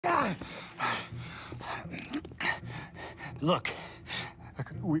Look,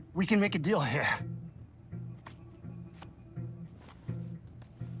 we can make a deal here.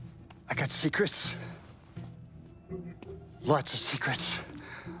 I got secrets. Lots of secrets.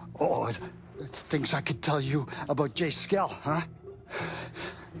 Oh, things I could tell you about Jay Skell, huh?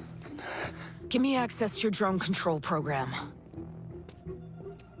 Give me access to your drone control program.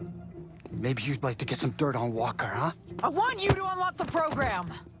 Maybe you'd like to get some dirt on Walker, huh? I want you to unlock the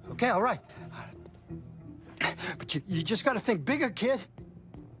program! Okay, all right. But you just gotta think bigger, kid.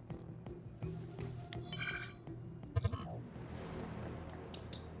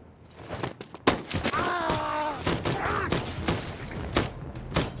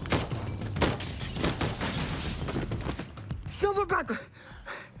 Silverback,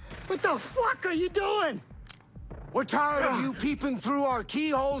 what the fuck are you doing? We're tired of you peeping through our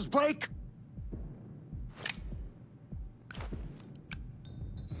keyholes, Blake.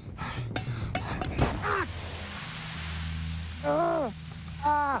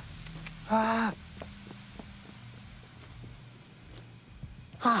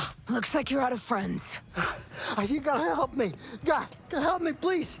 Looks like you're out of friends. You gotta help me. God, help me,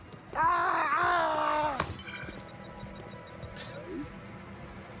 please.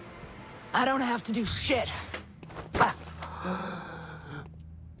 I don't have to do shit.